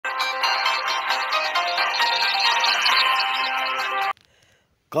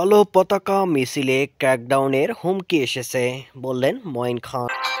কালো পতাকা মিছিলে ক্র্যাকডাউনের হুমকি এসেছে, বললেন মঈন খান।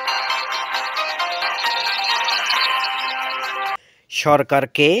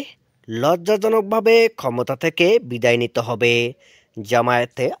 সরকারকে লজ্জাজনকভাবে ক্ষমতা থেকে বিদায় নিতে হবে,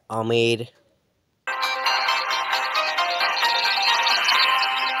 জামায়াতে আমির।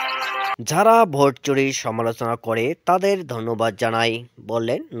 যারা ভোট চুরির সমালোচনা করে তাদের ধন্যবাদ জানাই,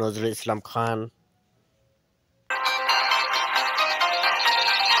 বললেন নজরুল ইসলাম খান।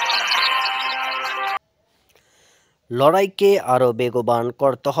 লড়াইকে আরো বেগবান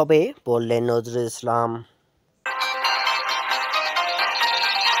করতে হবে, বললেন নজরুল ইসলাম।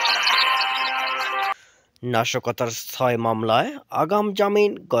 নাশকতার ৬ মামলায় আগাম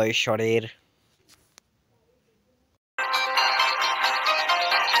জামিন গয়েশ্বরের।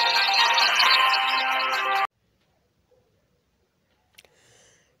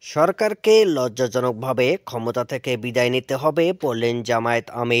 সরকারকে লজ্জাজনকভাবে ক্ষমতা থেকে বিদায় নিতে হবে, বললেন জামায়াত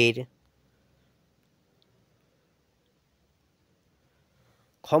আমির।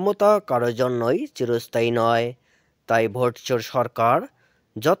 ক্ষমতা কারোর জন্যই চিরস্থায়ী নয়, তাই ভোটচোর সরকার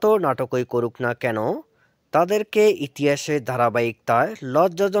যত নাটকই করুক না কেন তাদেরকে ইতিহাসের ধারাবাহিকতায়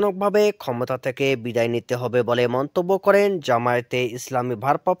লজ্জাজনকভাবে ক্ষমতা থেকে বিদায় নিতে হবে বলে মন্তব্য করেন জামায়াতে ইসলামী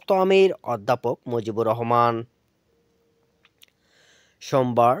ভারপ্রাপ্ত আমির অধ্যাপক মুজিবুর রহমান।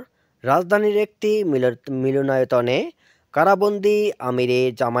 সোমবার রাজধানীর একটি মিলনায়তনে কারাবন্দী আমিরে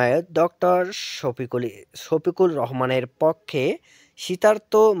জামায়াত ডক্টর শফিকুল রহমানের পক্ষে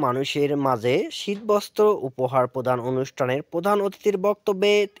শীতার্ত মানুষের মাঝে শীতবস্ত্র উপহার প্রদান অনুষ্ঠানের প্রধান অতিথির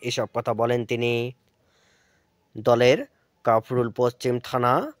বক্তব্যে এসব কথা বলেন তিনি। দলের কাফরুল পশ্চিম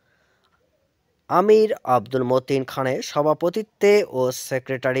থানা আমির আব্দুল মতিন খানের সভাপতিত্বে ও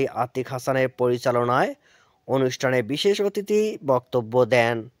সেক্রেটারি আতিক হাসানের পরিচালনায় অনুষ্ঠানে বিশেষ অতিথি বক্তব্য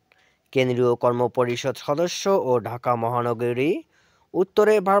দেন কেন্দ্রীয় কর্মপরিষদ সদস্য ও ঢাকা মহানগরী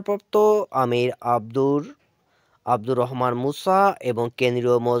উত্তরের ভারপ্রাপ্ত আমির আব্দুর রহমান মুসা এবং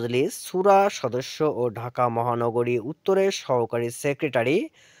কেন্দ্রীয় মজলিস শুরা সদস্য ও ঢাকা মহানগরী উত্তরের সহকারী সেক্রেটারি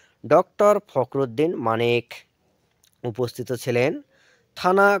ডক্টর ফখরুদ্দিন মানিক। উপস্থিত ছিলেন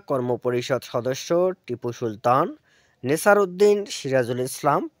থানা কর্মপরিষদ সদস্য টিপু সুলতান, নেসার উদ্দিন, সিরাজুল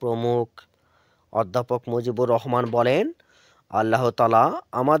ইসলাম প্রমুখ। অধ্যাপক মুজিবুর রহমান বলেন, আল্লাহ তাআলা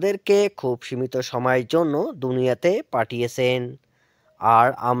আমাদেরকে খুব সীমিত সময়ের জন্য দুনিয়াতে পাঠিয়েছেন, আর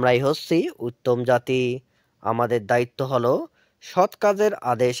আমরাই হচ্ছি উত্তম জাতি। আমাদের দায়িত্ব হলো সৎ কাজের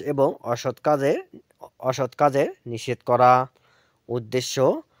আদেশ এবং অসৎ কাজের নিষেধ করা। উদ্দেশ্য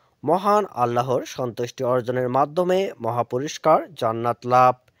মহান আল্লাহর সন্তুষ্টি অর্জনের মাধ্যমে মহাপুরস্কার জান্নাত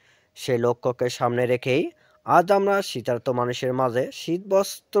লাভ। সেই লক্ষ্যকে সামনে রেখেই আজ আমরা শীতার্ত মানুষের মাঝে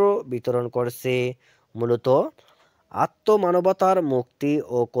শীতবস্ত্র বিতরণ করছি। মূলত আত্মমানবতার মুক্তি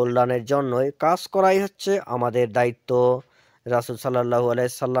ও কল্যাণের জন্যই কাজ করাই হচ্ছে আমাদের দায়িত্ব। রাসূল সাল্লাল্লাহু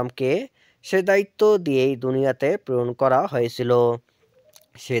আলাইহি সাল্লামকে সে দায়িত্ব দিয়েই দুনিয়াতে প্রেরণ করা হয়েছিল।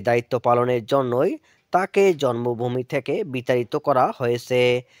 সে দায়িত্ব পালনের জন্যই তাকে জন্মভূমি থেকে বিতাড়িত করা হয়েছে।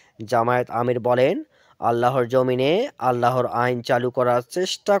 জামায়াত আমির বলেন, আল্লাহর জমিনে আল্লাহর আইন চালু করার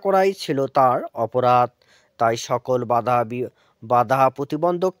চেষ্টা করাই ছিল তার অপরাধ। তাই সকল বাধা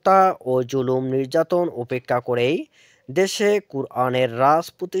প্রতিবন্ধকতা ও জুলুম নির্যাতন উপেক্ষা করেই দেশে কুরআনের রাজ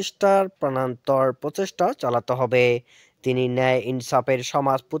প্রতিষ্ঠার প্রাণান্তর প্রচেষ্টা চালাতে হবে। তিনি ন্যায় ইনসাফের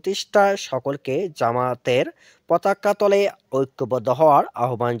সমাজ প্রতিষ্ঠায় সকলকে জামায়াতের পতাকা তলে ঐক্যবদ্ধ হওয়ার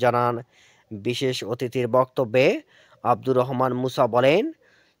আহ্বান জানান। বিশেষ অতিথির বক্তব্যে আব্দুর রহমান মুসা বলেন,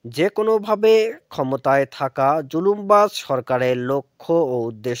 যে কোনোভাবে ক্ষমতায় থাকা জুলুমবাজ সরকারের লক্ষ্য ও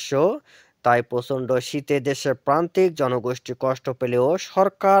উদ্দেশ্য। তাই প্রচণ্ড শীতে দেশের প্রান্তিক জনগোষ্ঠী কষ্ট পেলেও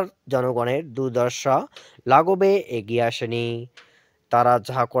সরকার জনগণের দুর্দশা লাঘবে এগিয়ে আসেনি। তারা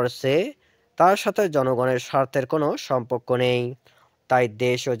যা করছে তার সাথে জনগণের স্বার্থের কোনো সম্পর্ক নেই। তাই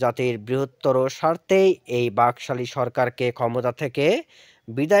দেশ ও জাতির বৃহত্তর স্বার্থেই এই বাকশালী সরকারকে ক্ষমতা থেকে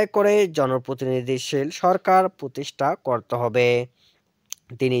বিদায় করে জনপ্রতিনিধিশীল সরকার প্রতিষ্ঠা করতে হবে।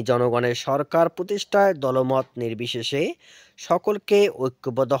 তিনি জনগণের সরকার প্রতিষ্ঠায় দলমত নির্বিশেষে সকলকে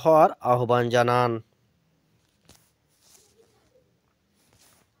ঐক্যবদ্ধ হওয়ার আহ্বান জানান।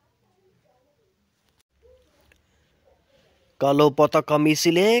 কালো পতাকা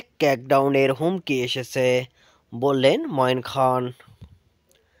মিছিলে ক্র্যাকডাউনের হুমকি এসেছে, বললেন মঈন খান।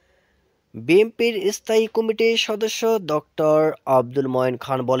 বিএনপির স্থায়ী কমিটির সদস্য ডক্টর আব্দুল মঈন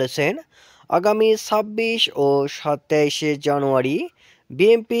খান বলেছেন, আগামী ২৬ ও ২৭ জানুয়ারি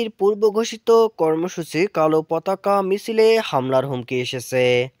বিএনপির পূর্ব ঘোষিত কর্মসূচি কালো পতাকা মিছিলে হামলার হুমকি এসেছে।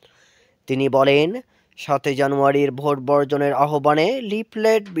 তিনি বলেন, ৭ জানুয়ারির ভোট বর্জনের আহ্বানে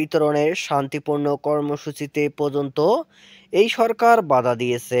লিফলেট বিতরণের শান্তিপূর্ণ কর্মসূচিতে পর্যন্ত এই সরকার বাধা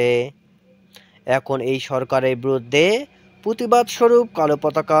দিয়েছে। এখন এই সরকারের বিরুদ্ধে প্রতিবাদ স্বরূপ কালো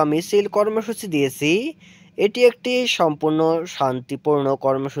পতাকা মিছিল কর্মসূচি দিয়েছি। এটি একটি সম্পূর্ণ শান্তিপূর্ণ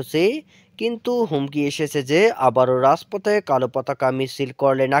কর্মসূচি, কিন্তু হুমকি এসেছে যে আবারও রাজপথে কালো পতাকা মিছিল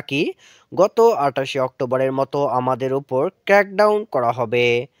করলে নাকি গত 28 অক্টোবরের মতো আমাদের উপর ক্র্যাকডাউন করা হবে।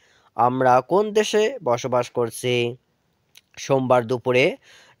 আমরা কোন দেশে বসবাস করছি? সোমবার দুপুরে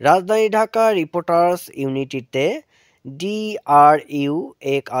রাজধানী ঢাকা রিপোর্টার্স ইউনিটিতে ডিআরইউ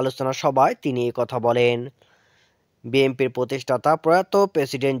এক আলোচনা সভায় তিনি কথা বলেন। বিএনপির প্রতিষ্ঠাতা প্রয়াত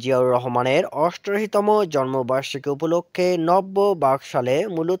প্রেসিডেন্ট জিয়াউর রহমানের ৮৮তম জন্মবার্ষিকী উপলক্ষে নব্য বাকশালে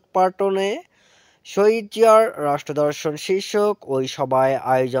মূলোৎপাটনে শহীদ জিয়ার রাষ্ট্রদর্শন শীর্ষক ওই সভায়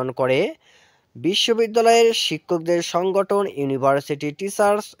আয়োজন করে বিশ্ববিদ্যালয়ের শিক্ষকদের সংগঠন university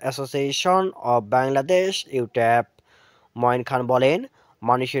teachers association of Bangladesh ইউট্যাপ। Moin খান বলেন,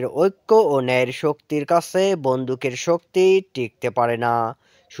 মানুষের ঐক্য ও ন্যায়ের শক্তির কাছে বন্দুকের শক্তি টিকতে পারে না।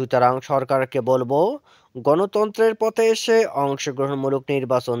 সুতরাং সরকারকে বলবো, গণতন্ত্রের পথে এসে অংশগ্রহণমূলক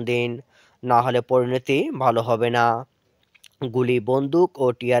নির্বাচন দিন, না হলে পরিণতি ভালো হবে না। গুলি, বন্দুক ও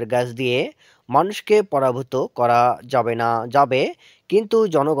টিয়ার গ্যাস দিয়ে মানুষকে পরাভূত করা যাবে, কিন্তু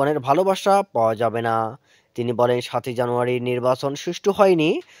জনগণের ভালোবাসা পাওয়া যাবে না। তিনি বলেন, ৭ই জানুয়ারির নির্বাচন সুষ্ঠু হয়নি,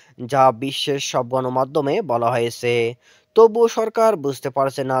 যা বিশ্বের সব গণমাধ্যমে বলা হয়েছে। তবুও সরকার বুঝতে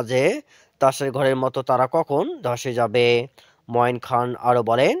পারছে না যে তাসের ঘরের মতো তারা কখন ধসে যাবে। মঈন খান আরও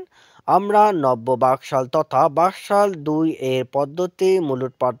বলেন, আমরা নব্য বাকশাল তথা বাকশাল ২ এর পদ্ধতি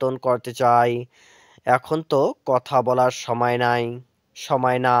মূলোৎপাটন করতে চাই। এখন তো কথা বলার সময়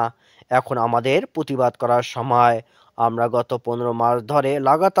না, এখন আমাদের প্রতিবাদ করার সময়। আমরা গত ১৫ মাস ধরে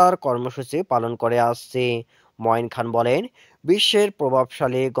লাগাতার কর্মসূচি পালন করে আসছি। মঈন খান বলেন, বিশ্বের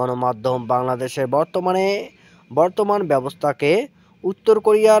প্রভাবশালী গণমাধ্যম বাংলাদেশের বর্তমান ব্যবস্থাকে উত্তর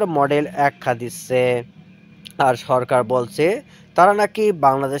কোরিয়ার মডেল আখ্যা দিচ্ছে। আর সরকার বলছে তারা নাকি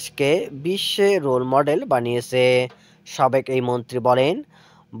বাংলাদেশকে বিশ্বে রোল মডেল বানিয়েছে। সাবেক এই মন্ত্রী বলেন,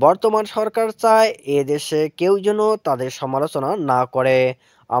 বর্তমান সরকার চায় এ দেশে কেউ যেন তাদের সমালোচনা না করে।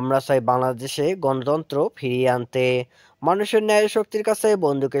 আমরা চাই বাংলাদেশে গণতন্ত্র ফিরিয়ে আনতে। মানুষের ন্যায় শক্তির কাছে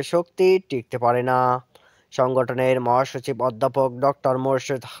বন্দুকের শক্তি টিকতে পারে না। সংগঠনের মহাসচিব অধ্যাপক ডক্টর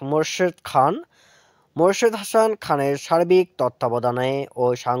মোর্শেদ হাসান খানের সার্বিক তত্ত্বাবধানে ও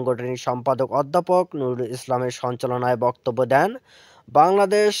সাংগঠনিক সম্পাদক অধ্যাপক নুরুল ইসলামের সঞ্চালনায় বক্তব্য দেন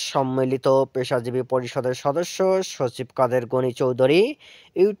বাংলাদেশ সম্মিলিত পেশাজীবী পরিষদের সদস্য সচিব কাদের গনি চৌধুরী,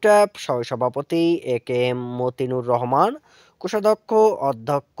 ইউট্যাপ সহসভাপতি এ কে এম মতিনুর রহমান, কোষাধ্যক্ষ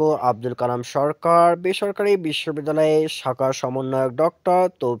অধ্যক্ষ আব্দুল কালাম সরকার, বেসরকারি বিশ্ববিদ্যালয়ের শাখা সমন্বয়ক ডক্টর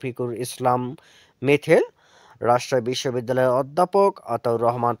তৌফিকুল ইসলাম মিথিল, রাজশাহী বিশ্ববিদ্যালয়ের অধ্যাপক আতাউর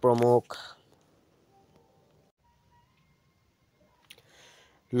রহমান প্রমুখ।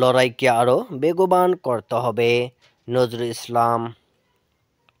 লড়াইকে আরও বেগবান করতে হবে, নজরুল ইসলাম।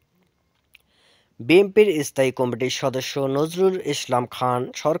 বিএনপির স্থায়ী কমিটির সদস্য নজরুল ইসলাম খান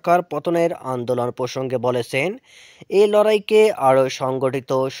সরকার পতনের আন্দোলন প্রসঙ্গে বলেছেন, এই লড়াইকে আরও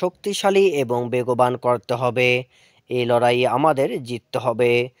সংগঠিত, শক্তিশালী এবং বেগবান করতে হবে। এই লড়াইয়ে আমাদের জিততে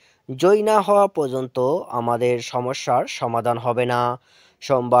হবে। জয়ী না হওয়া পর্যন্ত আমাদের সমস্যার সমাধান হবে না।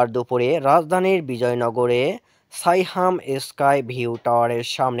 সোমবার দুপুরে রাজধানীর বিজয়নগরে সাইহাম স্কাই ভিউ টাওয়ারের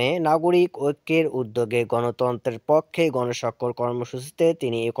সামনে নাগরিক ঐক্যের উদ্যোগে গণতন্ত্রের পক্ষে গণস্বাক্ষর কর্মসূচিতে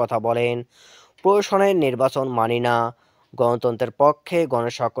তিনি একথা বলেন। প্রহসনের নির্বাচন মানি না, গণতন্ত্রের পক্ষে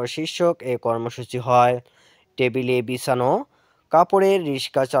গণস্বাক্ষর শীর্ষক এ কর্মসূচি হয়। টেবিলে বিছানো কাপড়ের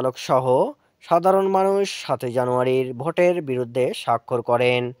রিক্সা চালক সহ সাধারণ মানুষ ৭ই জানুয়ারির ভোটের বিরুদ্ধে স্বাক্ষর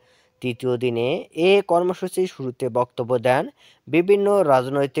করেন। তৃতীয় দিনে এ কর্মসূচির শুরুতে বক্তব্য দেন বিভিন্ন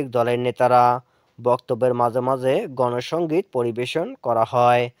রাজনৈতিক দলের নেতারা। বক্তব্যের মাঝে মাঝে গণসংগীত পরিবেশন করা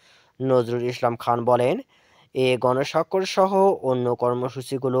হয়। নজরুল ইসলাম খান বলেন, এ গণস্বাক্ষর সহ অন্য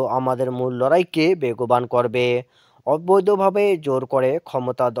কর্মসূচিগুলো আমাদের মূল লড়াইকে বেগবান করবে। অবৈধভাবে জোর করে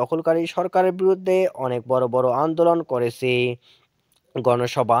ক্ষমতা দখলকারী সরকারের বিরুদ্ধে অনেক বড় বড় আন্দোলন করেছি।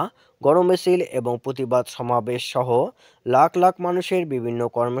 গণসভা, গণমিছিল এবং প্রতিবাদ সমাবেশ সহ লাখ লাখ মানুষের বিভিন্ন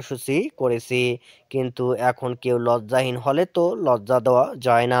কর্মসূচি করেছি, কিন্তু এখন কেউ লজ্জাহীন হলে তো লজ্জা দেওয়া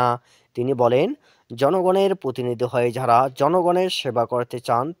যায় না। তিনি বলেন, জনগণের প্রতিনিধি হয়ে যারা জনগণের সেবা করতে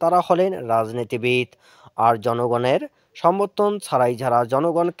চান তারা হলেন রাজনীতিবিদ, আর জনগণের সমর্থন ছাড়াই যারা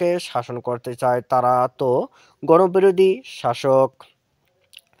জনগণকে শাসন করতে চায় তারা তো গণবিরোধী শাসক।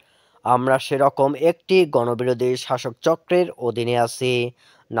 আমরা সেরকম একটি গণবিরোধী শাসকচক্রের অধীনে আছি।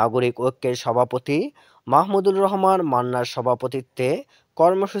 নাগরিক ঐক্যের সভাপতি মাহমুদুর রহমান মান্নার সভাপতিত্বে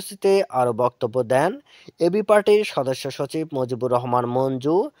কর্মসূচিতে আরও বক্তব্য দেন এবি পার্টির সদস্য সচিব মুজিবুর রহমান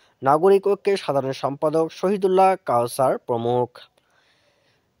মঞ্জু, নাগরিক ঐক্যের সাধারণ সম্পাদক শহীদুল্লাহ কাওসার প্রমুখ।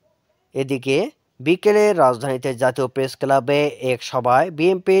 এদিকে বিকেলে রাজধানীতে জাতীয় প্রেস ক্লাবে এক সভায়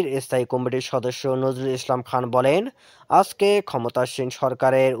বিএনপির স্থায়ী কমিটির সদস্য নজরুল ইসলাম খান বলেন, আজকে ক্ষমতাসীন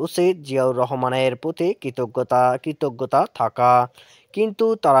সরকারের উচিত জিয়াউর রহমানের প্রতি কৃতজ্ঞতা থাকা, কিন্তু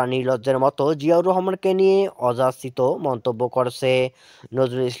তারা নির্লজ্জের মতো জিয়াউর রহমানকে নিয়ে অযাচিত মন্তব্য করছে।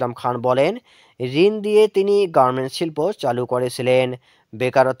 নজরুল ইসলাম খান বলেন, ঋণ দিয়ে তিনি গার্মেন্টস শিল্প চালু করেছিলেন,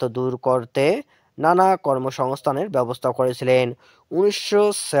 বেকারত্ব দূর করতে নানা কর্মসংস্থানের ব্যবস্থা করেছিলেন।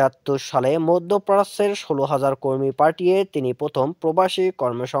 ১৯৭৬ সালে মধ্যপ্রাচ্যের ১৬,০০০ কর্মী পাঠিয়ে তিনি প্রথম প্রবাসী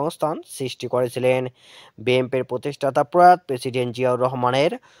কর্মসংস্থান সৃষ্টি করেছিলেন। বিএনপির প্রতিষ্ঠাতা প্রয়াত প্রেসিডেন্ট জিয়াউর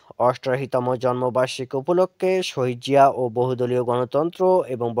রহমানের ৮৮তম জন্মবার্ষিকী উপলক্ষে শহীদ জিয়া ও বহুদলীয় গণতন্ত্র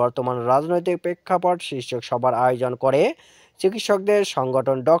এবং বর্তমান রাজনৈতিক প্রেক্ষাপট শীর্ষক সভার আয়োজন করে চিকিৎসকদের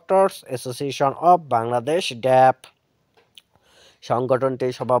সংগঠন ডক্টরস অ্যাসোসিয়েশন অব বাংলাদেশ ড্যাপ।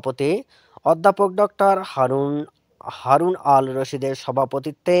 সংগঠনটির সভাপতি অধ্যাপক ডক্টর হারুন আল রশিদের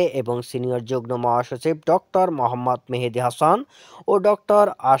সভাপতিত্বে এবং সিনিয়র যুগ্ম মহাসচিব ডক্টর মোহাম্মদ মেহেদী হাসান ও ডক্টর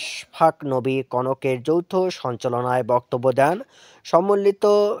আশফাক নবী কনকের যৌথ সঞ্চালনায় বক্তব্য দেন।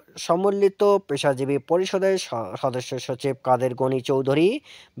 সম্মিলিত পেশাজীবী পরিষদের সদস্য সচিব কাদের গনি চৌধুরী,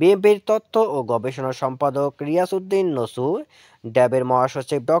 বিএনপির তথ্য ও গবেষণা সম্পাদক রিয়াস উদ্দিন নসু, ড্যাবের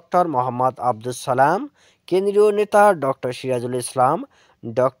মহাসচিব ডক্টর মোহাম্মদ আব্দুস সালাম, কেন্দ্রীয় নেতা doctor Sirajul Islam,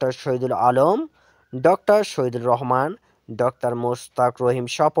 doctor Shahidul Alam, doctor Shahidur Rahman, doctor Mostak রহিম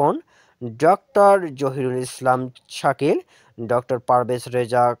স্বপন, ডক্টর জহিরুল ইসলাম শাকিল, ডক্টর পারভেজ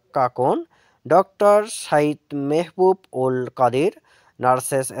রেজা কাকন, ডক্টর সাইদ মেহবুব উল Kadir,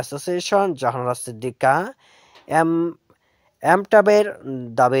 nurses association Jahanara Siddika, M এমটাবের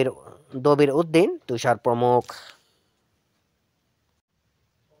Dabir Uddin তুষার প্রমুখ।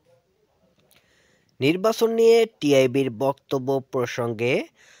 নির্বাচন নিয়ে টিআইবির বক্তব্য প্রসঙ্গে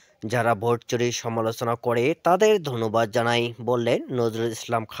যারা ভোট চুরির সমালোচনা করে তাদের ধন্যবাদ জানাই, বললেন নজরুল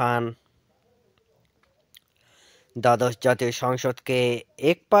ইসলাম খান। দ্বাদশ জাতীয় সংসদকে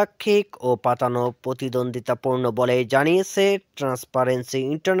একপাক্ষিক ও পাতানো প্রতিদ্বন্দ্বিতাপূর্ণ বলে জানিয়েছে ট্রান্সপারেন্সি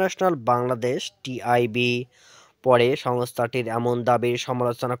ইন্টারন্যাশনাল বাংলাদেশ টিআইবি। পরে সংস্থাটির এমন দাবির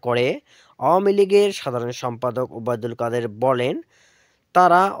সমালোচনা করে আওয়ামী লীগের সাধারণ সম্পাদক ওবায়দুল কাদের বলেন,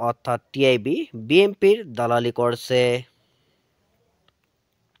 তারা অর্থাৎ টিআইবি বিএনপির দালালি করছে।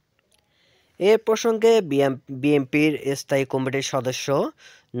 এ প্রসঙ্গে বিএনপির স্থায়ী কমিটির সদস্য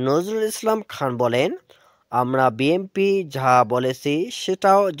নজরুল ইসলাম খান বলেন, আমরা বিএনপি যা বলেছি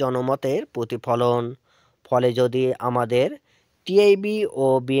সেটাও জনমতের প্রতিফলন। ফলে যদি আমাদের টিআইবি ও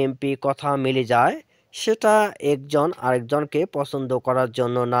বিএনপি কথা মিলে যায়, সেটা একজন আরেকজনকে পছন্দ করার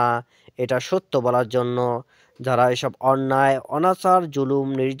জন্য না, এটা সত্য বলার জন্য। যারা এসব অন্যায়, অনাচার, জুলুম,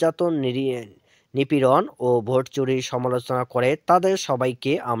 নির্যাতন, নিপীড়ন ও ভোট চুরির সমালোচনা করে তাদের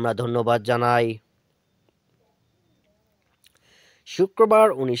সবাইকে আমরা ধন্যবাদ জানাই। শুক্রবার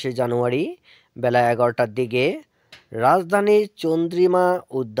 ১৯ জানুয়ারি বেলা ১১টার দিকে রাজধানীর চন্দ্রিমা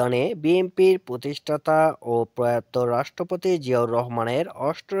উদ্যানে বিএনপির প্রতিষ্ঠাতা ও প্রয়াত রাষ্ট্রপতি জিয়াউর রহমানের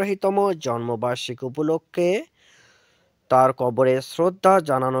 ৮৮তম জন্মবার্ষিকী উপলক্ষে তার কবরে শ্রদ্ধা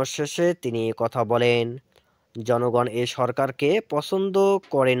জানানোর শেষে তিনি এ কথা বলেন। জনগণ এ সরকারকে পছন্দ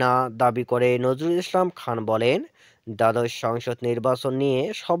করে না দাবি করে নজরুল ইসলাম খান বলেন, দ্বাদশ সংসদ নির্বাচন নিয়ে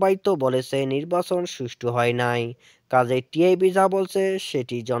সবাই তো বলেছে নির্বাচন সুষ্ঠু হয় নাই, কাজেই টিআইবি যা বলছে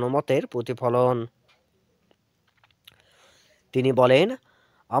সেটি জনমতের প্রতিফলন। তিনি বলেন,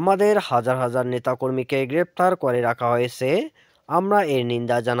 আমাদের হাজার হাজার নেতাকর্মীকে গ্রেপ্তার করে রাখা হয়েছে, আমরা এর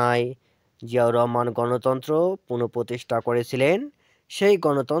নিন্দা জানাই। জিয়াউর রহমান গণতন্ত্র পুনঃপ্রতিষ্ঠা করেছিলেন, সেই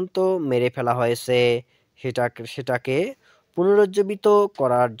গণতন্ত্র মেরে ফেলা হয়েছে। সেটাকে পুনরুজ্জীবিত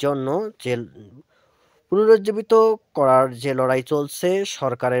করার যে লড়াই চলছে,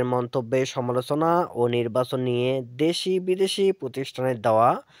 সরকারের মন্তব্যের সমালোচনা ও নির্বাচন নিয়ে দেশি বিদেশি প্রতিষ্ঠানের দেওয়া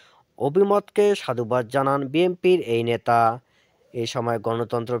অভিমতকে সাধুবাদ জানান বিএনপির এই নেতা। এ সময়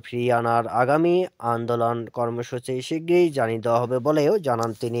গণতন্ত্র ফিরিয়ে আনার আগামী আন্দোলন কর্মসূচি শিগগিরই জানিয়ে দেওয়া হবে বলেও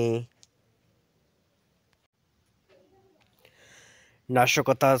জানান তিনি।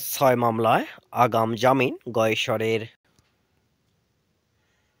 নাশকতা ৬ মামলায় আগাম জামিন গয়েশ্বরের।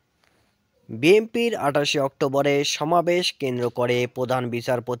 বিএনপির ২৮ অক্টোবরের সমাবেশ কেন্দ্র করে প্রধান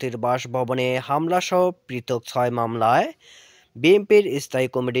বিচারপতির বাসভবনে হামলাসহ পৃথক ৬ মামলায় বিএনপির স্থায়ী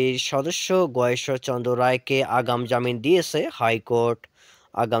কমিটির সদস্য গয়েশ্বর চন্দ্র রায়কে আগাম জামিন দিয়েছে হাইকোর্ট।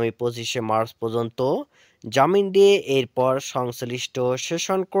 আগামী ২৫শে মার্চ পর্যন্ত জামিন দিয়ে এরপর সংশ্লিষ্ট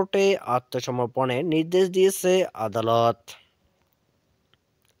সেশন কোর্টে আত্মসমর্পণের নির্দেশ দিয়েছে আদালত।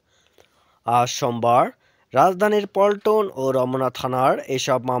 আজ সোমবার রাজধানীর পল্টন ও রমনা থানার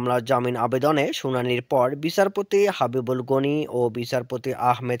এসব মামলার জামিন আবেদনে শুনানির পর বিচারপতি হাবিবুল গনি ও বিচারপতি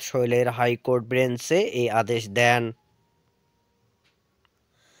আহমেদ সোহেলের হাইকোর্ট বেঞ্চে এই আদেশ দেন।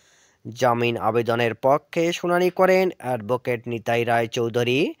 জামিন আবেদনের পক্ষে শুনানি করেন অ্যাডভোকেট নিতাই রায়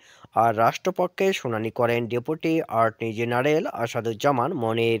চৌধুরী আর রাষ্ট্রপক্ষে শুনানি করেন ডেপুটি অ্যাটর্নি জেনারেল আসাদুজ্জামান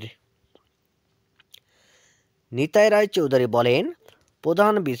মনির। নিতাই রায় চৌধুরী বলেন,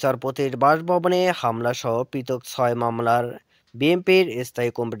 প্রধান বিচারপতির বাসভবনে হামলাসহ পৃথক ৬ মামলার বিএনপির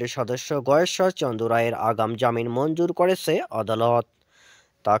স্থায়ী কমিটির সদস্য গয়েশ্বর চন্দ্র রায়ের আগাম জামিন মঞ্জুর করেছে আদালত।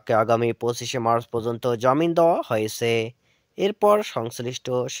 তাকে আগামী ২৫শে মার্চ পর্যন্ত জামিন দেওয়া হয়েছে। এরপর সংশ্লিষ্ট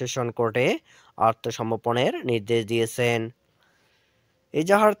সেশন কোর্টে আত্মসমর্পণের নির্দেশ দিয়েছেন।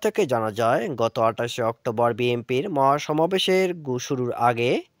 এজাহার থেকে জানা যায়, গত ২৮শে অক্টোবর বিএনপির মহাসমাবেশের শুরুর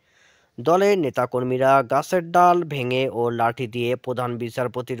আগে দলের নেতাকর্মীরা গাছের ডাল ভেঙে ও লাঠি দিয়ে প্রধান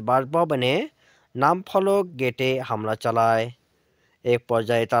বিচারপতির বাসভবনে নামফলক গেটে হামলা চালায়। এক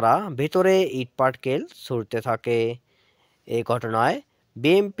পর্যায়ে তারা ভেতরে ইটপাটকেল ছুড়তে থাকে। এ ঘটনায়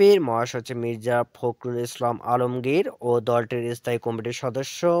বিএনপির মহাসচিব মির্জা ফখরুল ইসলাম আলমগীর ও দলটির স্থায়ী কমিটির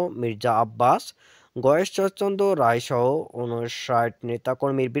সদস্য মির্জা আব্বাস, গয়েশ্বরচন্দ্র রায়সহ ৫৯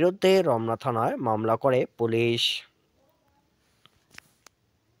 নেতাকর্মীর বিরুদ্ধে রমনা থানায় মামলা করে পুলিশ।